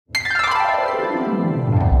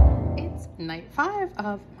night 5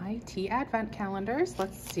 of my tea advent calendars.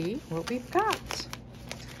 Let's see what we've got.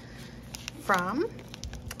 From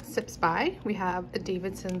Sips By, we have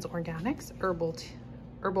Davidson's Organics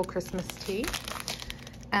Herbal Christmas Tea.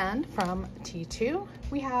 And from T2,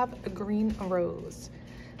 we have a Green Rose.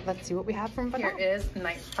 Let's see what we have from Vahdam. Here is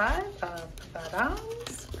night 5 of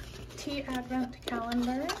Vahdam's tea advent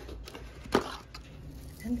calendar.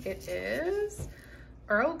 And it is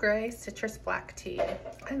Earl Grey Citrus Black Tea.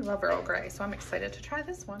 I love Earl Grey, so I'm excited to try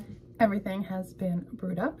this one. Everything has been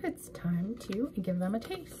brewed up. It's time to give them a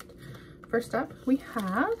taste. First up, we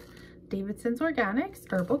have Davidson's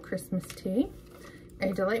Organics Herbal Christmas Tea,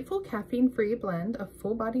 a delightful caffeine-free blend of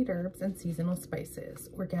full-bodied herbs and seasonal spices,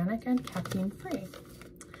 organic and caffeine-free.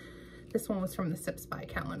 This one was from the Sips By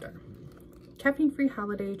calendar. Caffeine-free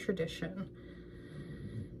holiday tradition.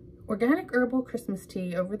 Organic herbal Christmas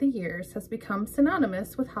tea over the years has become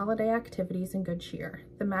synonymous with holiday activities and good cheer.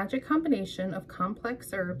 The magic combination of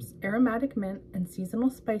complex herbs, aromatic mint, and seasonal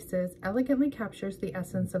spices elegantly captures the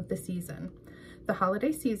essence of the season. The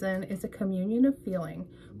holiday season is a communion of feeling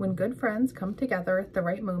when good friends come together at the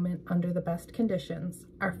right moment under the best conditions.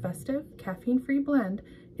 Our festive, caffeine-free blend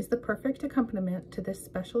is the perfect accompaniment to this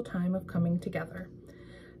special time of coming together.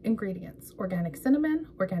 Ingredients: organic cinnamon,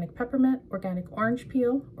 organic peppermint, organic orange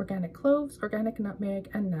peel, organic cloves, organic nutmeg,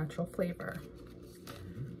 and natural flavor.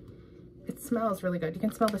 It smells really good. You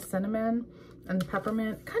can smell the cinnamon and the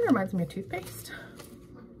peppermint. It kind of reminds me of toothpaste.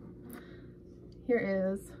 Here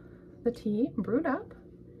is the tea brewed up.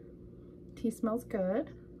 Tea smells good.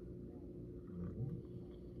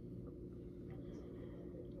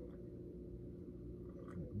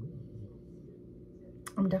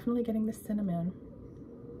 I'm definitely getting the cinnamon.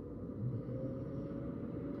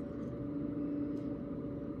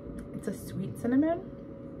 It's a sweet cinnamon,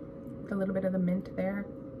 a little bit of the mint there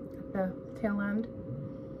at the tail end.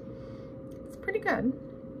 It's pretty good.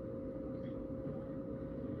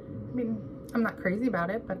 I mean, I'm not crazy about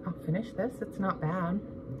it, but I'll finish this. It's not bad.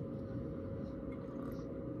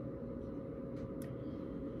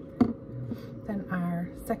 Then our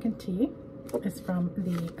second tea is from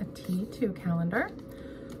the T2 calendar.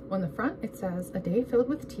 On the front, it says, "A day filled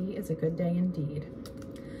with tea is a good day indeed."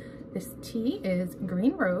 This tea is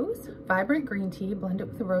Green Rose, vibrant green tea blended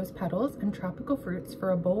with rose petals and tropical fruits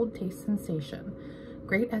for a bold taste sensation.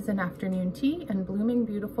 Great as an afternoon tea and blooming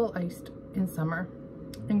beautiful iced in summer.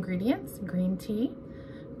 Ingredients: green tea,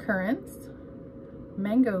 currants,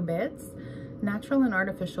 mango bits, natural and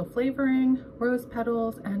artificial flavoring, rose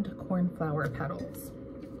petals, and cornflower petals.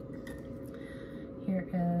 Here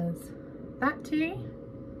is that tea.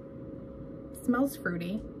 Smells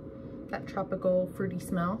fruity, that tropical fruity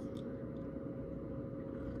smell.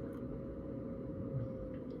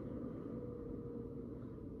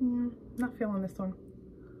 Not feeling this one.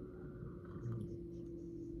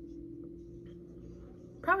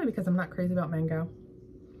 Probably because I'm not crazy about mango.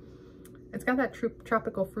 It's got that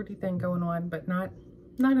tropical fruity thing going on, but not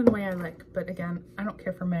in the way I like. But again, I don't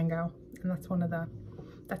care for mango, and that's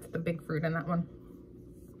that's the big fruit in that one.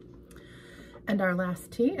 And our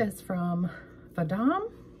last tea is from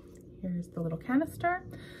Vahdam. Here's the little canister.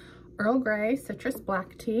 Earl Grey Citrus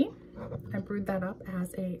Black Tea. I brewed that up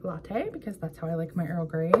as a latte because that's how I like my Earl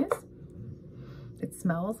Greys. It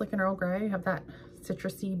smells like an Earl Grey. You have that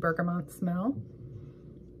citrusy bergamot smell.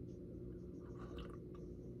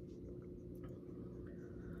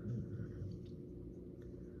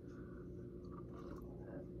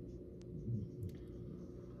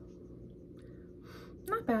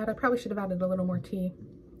 Not bad. I probably should have added a little more tea.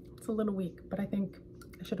 It's a little weak, but I think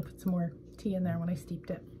I should have put some more tea in there when I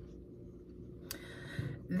steeped it.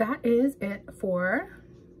 That is it for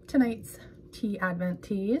tonight's tea advent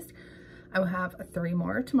teas. I will have 3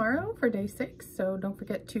 more tomorrow for day 6, so don't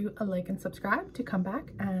forget to like and subscribe to come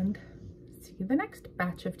back and see the next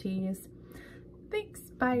batch of teas. Thanks,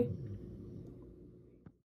 bye.